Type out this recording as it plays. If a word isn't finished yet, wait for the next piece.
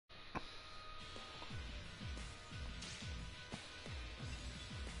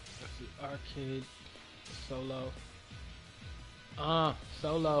Arcade solo.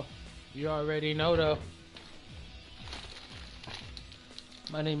 Solo. You already know though.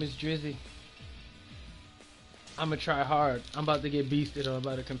 My name is Drizzy. I'ma try hard. I'm about to get beasted on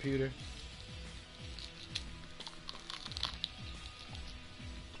by the computer.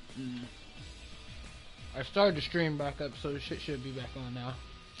 I started the stream back up, so the shit should be back on now.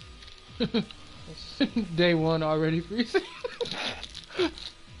 Day one already freezing.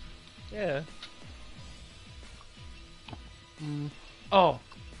 Yeah. Oh,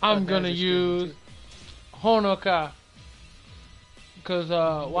 I'm gonna use Honoka. Cause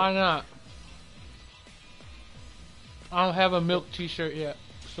why not? I don't have a milk t-shirt yet,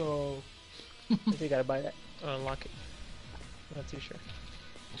 so You gotta buy that or unlock it. Not too sure.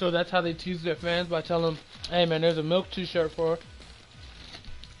 so that's how they tease their fans by telling them, hey man, there's a milk t-shirt for her.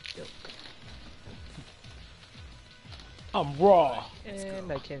 Yep. I'm raw.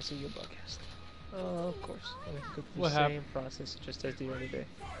 And I can't see your broadcast. Oh, of course. I could do the What same happened? process just as the other day.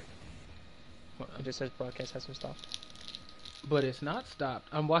 It just says broadcast hasn't stopped. But it's not stopped.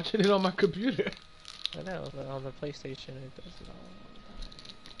 I'm watching it on my computer. I know, but on the PlayStation it does it all the time.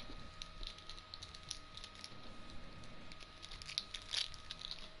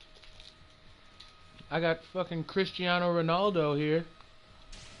 I got fucking Cristiano Ronaldo here.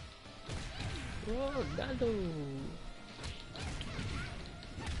 Ronaldo!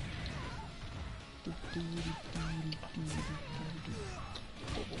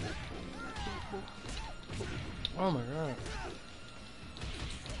 Oh my god.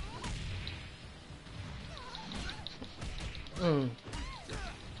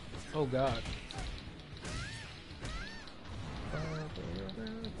 Oh god.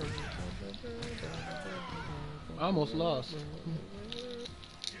 I almost lost.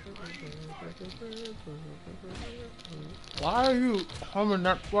 Why are you humming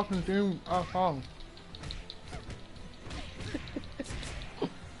that fucking thing song?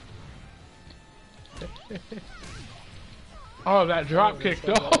 Oh, that drop kick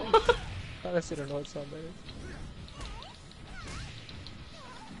though. Honestly, I don't know what song that is.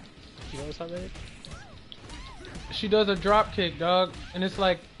 You know what song that is? She does a drop kick, dog, and it's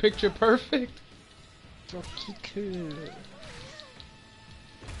like picture perfect. Drop kick.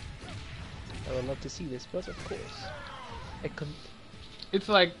 I would love to see this, but of course, I couldn't. It's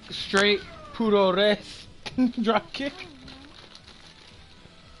like straight puro res drop kick.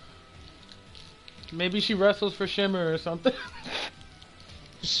 Maybe she wrestles for Shimmer or something.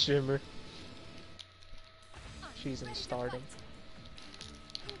 Shimmer. She's in stardom.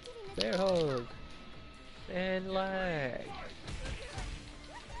 Bear hug. And lag.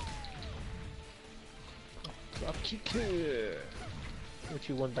 Drop kick. Which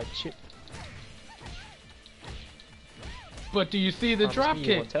you won by chip. But do you see the Promise drop me You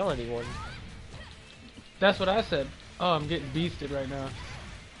kick? won't tell anyone. That's what I said. Oh, I'm getting beasted right now.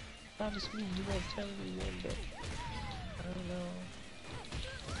 Promise me you won't tell anyone, but I don't know.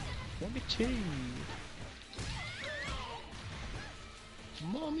 Let me cheat.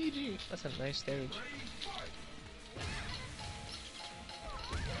 Mommy G. That's a nice stage.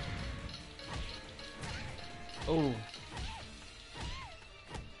 Oh.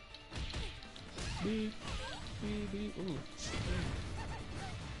 Beep, beep, beep. Ooh.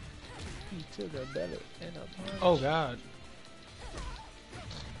 He took a belly and a punch. Oh god.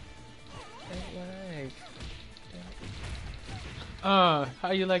 And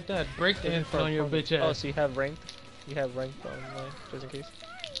How you like that? Break dance on your bitch ass. Oh, so you have ranked? You have ranked on just in case?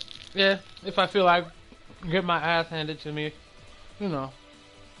 Yeah, if I feel like get my ass handed to me, you know.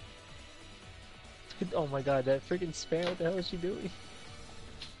 Oh my god, that freaking spam, what the hell is she doing?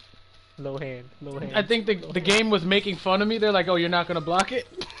 Low hand, low hand. I think the game was making fun of me. They're like, oh, you're not gonna block it?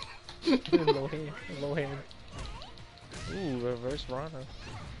 Low hand, low hand. Ooh, reverse Rana.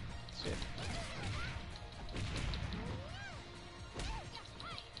 Shit.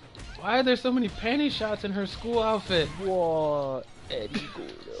 Why are there so many panty shots in her school outfit? What? Eddie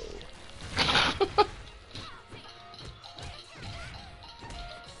Gordo.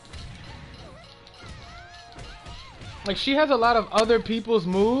 Like, she has a lot of other people's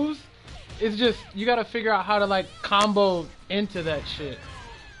moves. It's just, you gotta figure out how to, like, combo into that shit.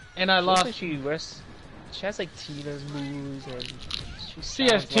 And I lost. Like she has like Tina's moves and she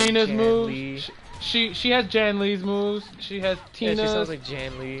has Tina's moves. She has Jan Lee's moves. She has Tina's. Yeah, she sounds like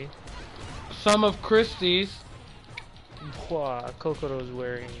Jan Lee. Some of Christie's. Wow, Kokoro's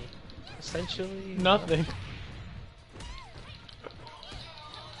wearing essentially nothing.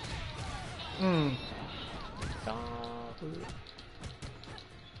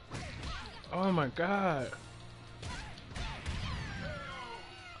 Oh my god.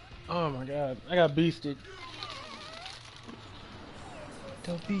 Oh my god, I got beasted.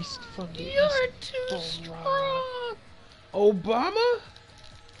 The beast from the You're east. too strong. Obama?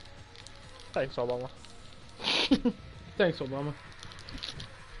 Thanks, Obama. Thanks, Obama.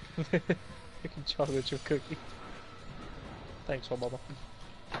 Freaking chocolate chip cookie. Thanks, Obama.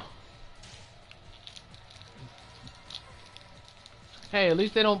 Hey, at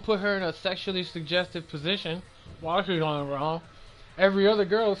least they don't put her in a sexually suggestive position while she's on the wrong. Every other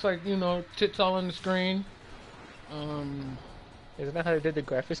girl, it's like, you know, tits all on the screen. Isn't that how they did the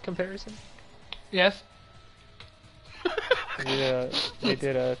graphics comparison? Yes. They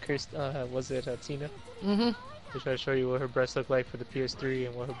did a was it Tina? Mm-hmm. They tried to show you what her breasts look like for the PS3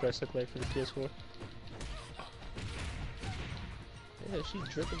 and what her breasts look like for the PS4. Yeah, she's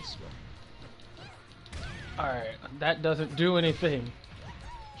dripping sweat. Alright, that doesn't do anything.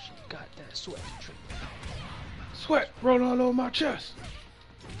 She got that sweat dripping. Sweat rolling all over my chest.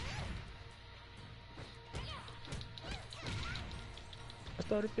 I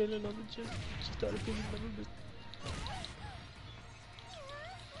started feeling on the chest. She started feeling on the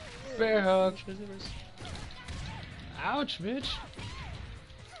Bear hug. Ouch, bitch.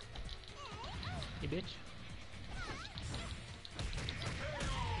 Hey, bitch.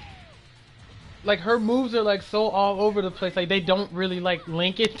 Like, her moves are like so all over the place. Like, they don't really like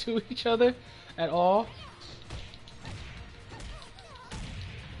link it to each other at all.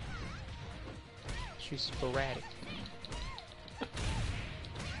 She's sporadic.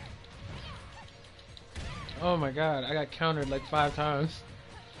 Oh my god, I got countered like 5 times.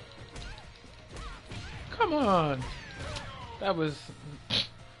 Come on. That was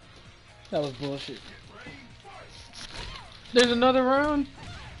bullshit. There's another round?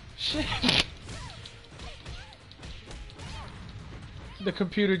 Shit. The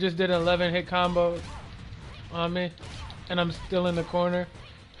computer just did an 11-hit combo on me, and I'm still in the corner.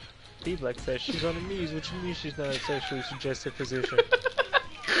 D-Black says she's on her knees, which means she's not in a sexually suggestive position.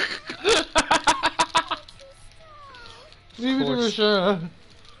 Leave it to Rashawn.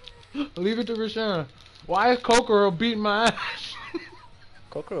 Leave it to Rashawn. Why is Kokoro beating my ass?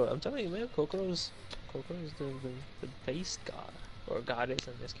 Kokoro, I'm telling you, man, Kokoro's the base god, or goddess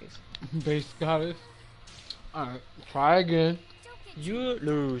in this case. Base goddess. Alright, try again. You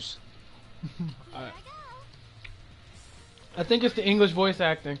lose. Alright. I think it's the English voice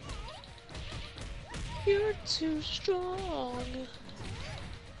acting. You're too strong.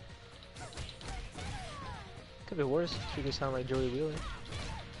 Could be worse. She could sound like Joey Wheeler.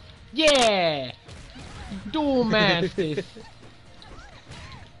 Yeah! Dual Masters.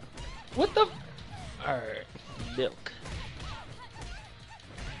 What the? Alright. Milk.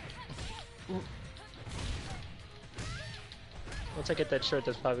 Once I get that shirt,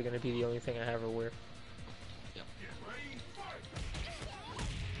 that's probably going to be the only thing I ever wear.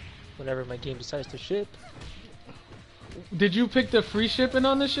 Whenever my game decides to ship. Did you pick the free shipping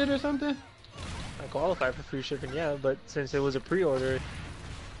on this shit or something? I qualify for free shipping, yeah, but since it was a pre-order,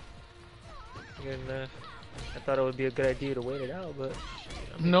 then I thought it would be a good idea to wait it out, but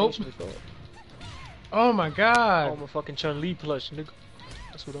nope. Oh my god. Oh, I'm a fucking Chun-Li plush, nigga.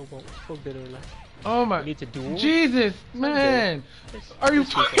 That's what I want. Fuck that like. Oh my. I need to duel. Jesus, man. Are you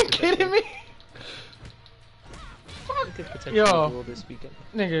fucking kidding me? Fuck. Yo, duel this weekend.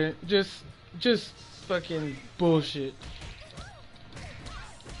 Nigga, just fucking bullshit.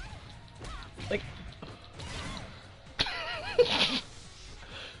 Like,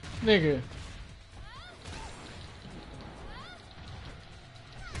 nigga.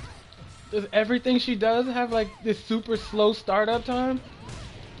 Does everything she does have like this super slow startup time?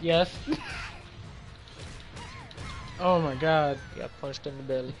 Yes. Oh my god. You got punched in the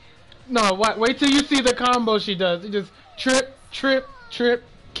belly. No, wait till you see the combo she does. It just trip, trip, trip,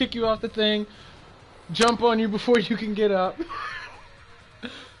 kick you off the thing, jump on you before you can get up.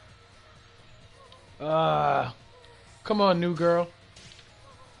 Come on, new girl.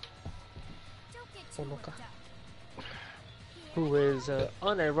 Onoka. Who is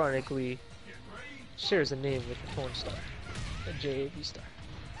unironically shares a name with a porn star, a JAV star.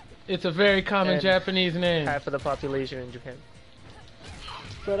 It's a very common And Japanese name. half of the population in Japan.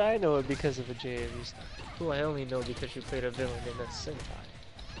 But I know it because of a JAV star, who I only know because she played a villain in that Sentai.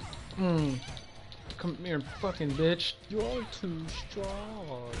 Come here, fucking bitch. You're too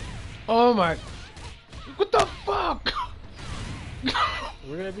strong. Oh my. What the fuck?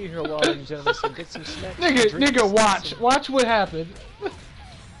 We're gonna be here a while, ladies and gentlemen, so get some snacks. Nigga, watch what happened.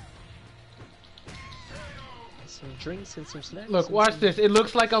 Some drinks and some snacks. Look, watch this. It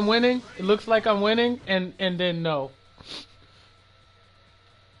looks like I'm winning. It looks like I'm winning, and then no.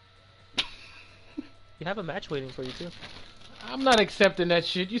 You have a match waiting for you too. I'm not accepting that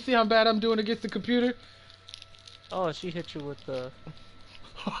shit. You see how bad I'm doing against the computer? Oh, she hit you with the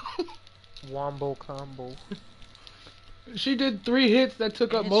wombo combo. She did 3 hits that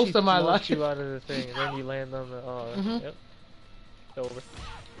took up most of my life. You out of the thing, and then you land on the. Oh, yep. Over.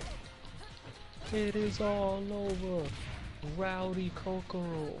 It is all over. Rowdy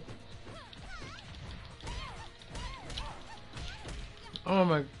Kokoro. Oh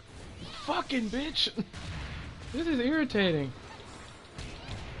my fucking bitch. This is irritating.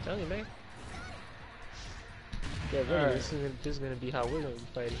 Tell you, man. Yeah, really, right. This is gonna be how we're gonna be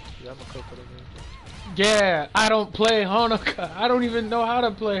fighting. I'm a Kokoro, man. Yeah, I don't play Honoka. I don't even know how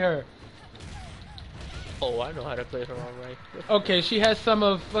to play her. Oh, I know how to play her alright. Okay, she has some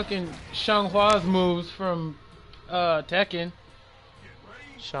of fucking Shanghua's moves from Tekken.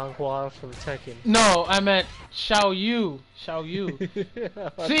 Shanghua from Tekken. No, I meant Xiao Yu. Xiao Yu.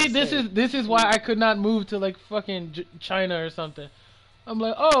 See, this is why I could not move to like fucking China or something. I'm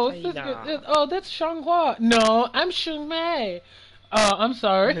like, oh, oh, that's Shanghua. No, I'm Shun Mei. I'm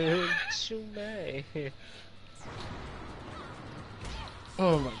sorry. Shun Mei.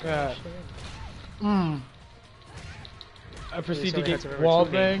 Oh my god. I proceed to get wall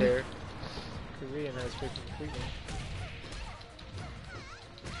banged. Korean has freaking freedom.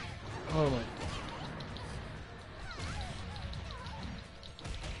 Oh my.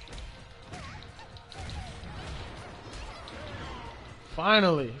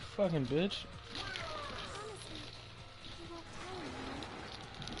 Finally, fucking bitch.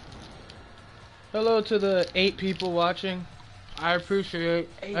 Hello to the 8 people watching. I appreciate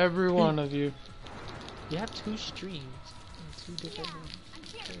every one of you. You have 2 streams on 2 different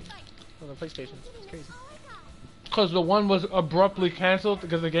on the PlayStation. It's crazy. Because the one was abruptly cancelled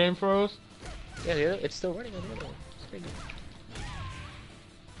because the game froze? Yeah, the other, it's still running on the other one. It's crazy.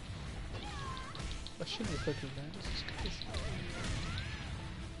 I should be clicking that. This is crazy.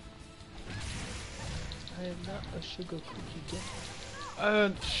 I am not a sugar cookie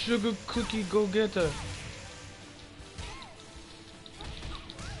getter. Sugar cookie go-getter.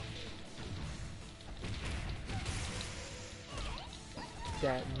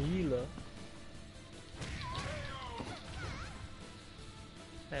 That Mila.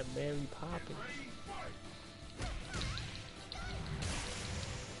 That Mary Poppins.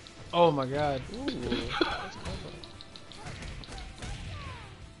 Oh my god. Ooh, that's combo.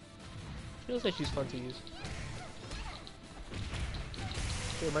 Feels like she's fun to use.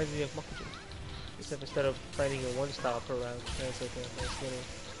 It reminds me of Makujo. Except instead of fighting in one style per round, it's like a nice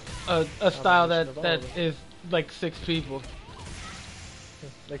little... a style that is like 6 people.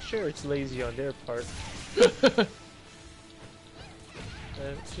 Like, sure, it's lazy on their part.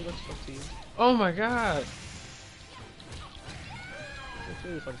 She looks fun to use. Oh my god. It's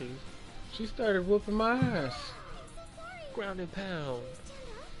really fun to use. She started whooping my ass. Ground and pound.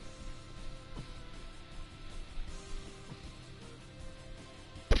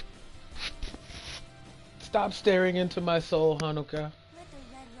 Stop staring into my soul, Hanukkah.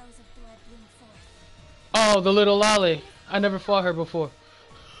 Oh, the little lolly. I never fought her before.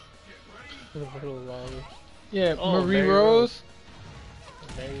 The little lolly. Yeah, oh, Marie Rose.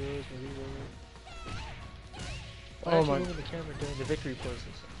 Marie Rose, Marie Rose. Why oh my! Moving the camera during the victory poses.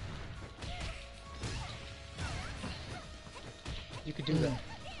 You could do that.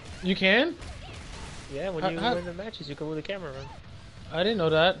 You can? Yeah, when you win the matches, you can move the camera around. I didn't know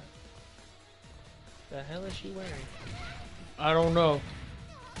that. The hell is she wearing? I don't know.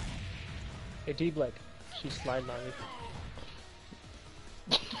 Hey, D Black, she's sliding on me.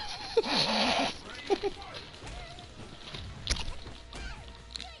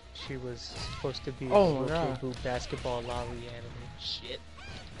 She was supposed to be a Roku basketball lolly anime. Shit.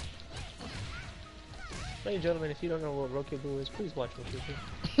 Ladies and gentlemen, if you don't know what Roku is, please watch Roku.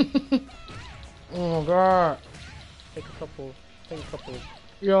 Oh my god. Take a couple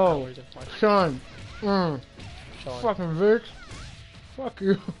Yo, hours and watch Sean. Sean. Fucking bitch. Fuck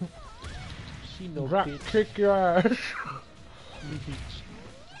you. She no Rock bitch. kick your ass. You bitch.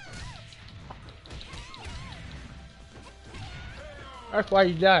 That's why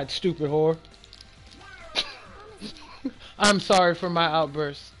you died, stupid whore. I'm sorry for my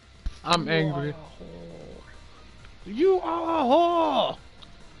outburst. I'm angry. You are a whore.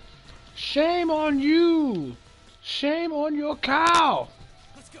 Shame on you. Shame on your cow.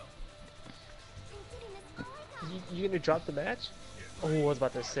 Let's go. You gonna drop the match? Oh, I was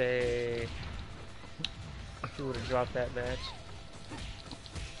about to say. You would have dropped that match.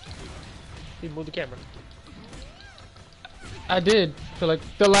 You move the camera. I did. For like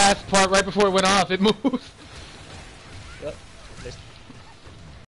the last part right before it went off, it moved.